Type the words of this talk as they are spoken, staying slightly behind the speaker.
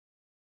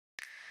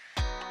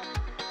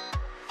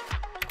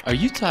Are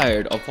you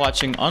tired of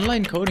watching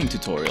online coding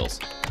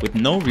tutorials with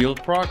no real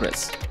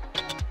progress?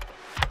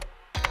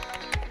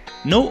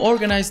 No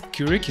organized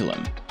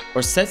curriculum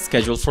or set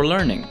schedule for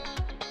learning?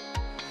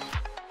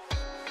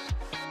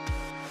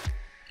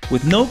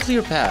 With no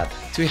clear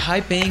path to a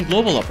high-paying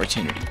global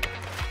opportunity?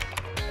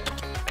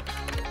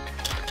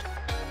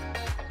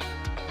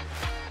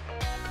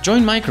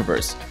 Join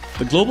Microverse,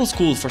 the global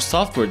school for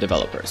software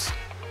developers.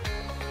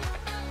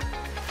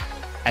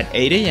 At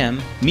 8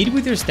 a.m., meet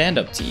with your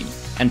stand-up team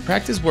and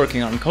practice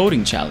working on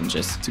coding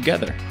challenges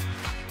together.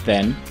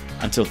 Then,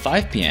 until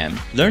 5 p.m.,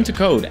 learn to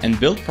code and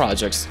build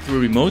projects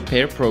through remote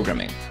pair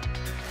programming.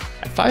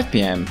 At 5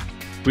 p.m.,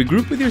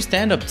 regroup with your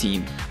stand-up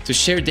team to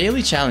share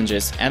daily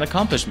challenges and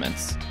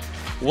accomplishments.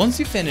 Once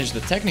you finish the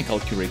technical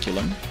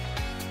curriculum,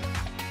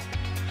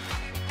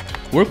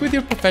 work with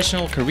your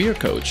professional career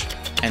coach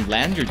and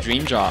land your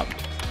dream job.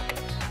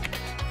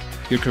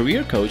 Your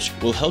career coach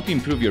will help you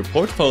improve your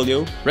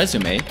portfolio,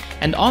 resume,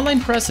 and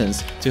online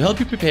presence to help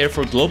you prepare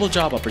for global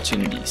job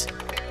opportunities.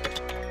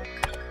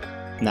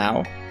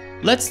 Now,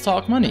 let's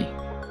talk money.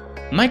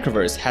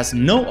 Microverse has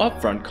no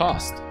upfront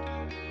cost.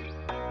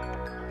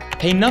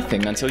 Pay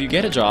nothing until you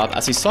get a job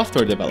as a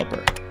software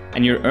developer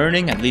and you're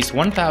earning at least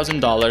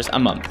 $1,000 a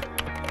month.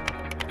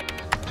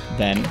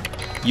 Then,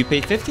 you pay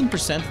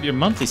 15% of your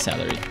monthly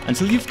salary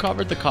until you've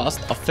covered the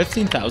cost of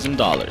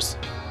 $15,000.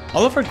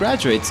 All of our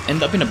graduates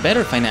end up in a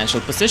better financial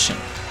position.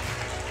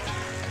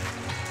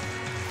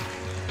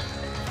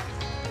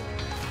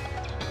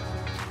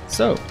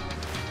 So,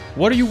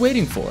 what are you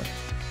waiting for?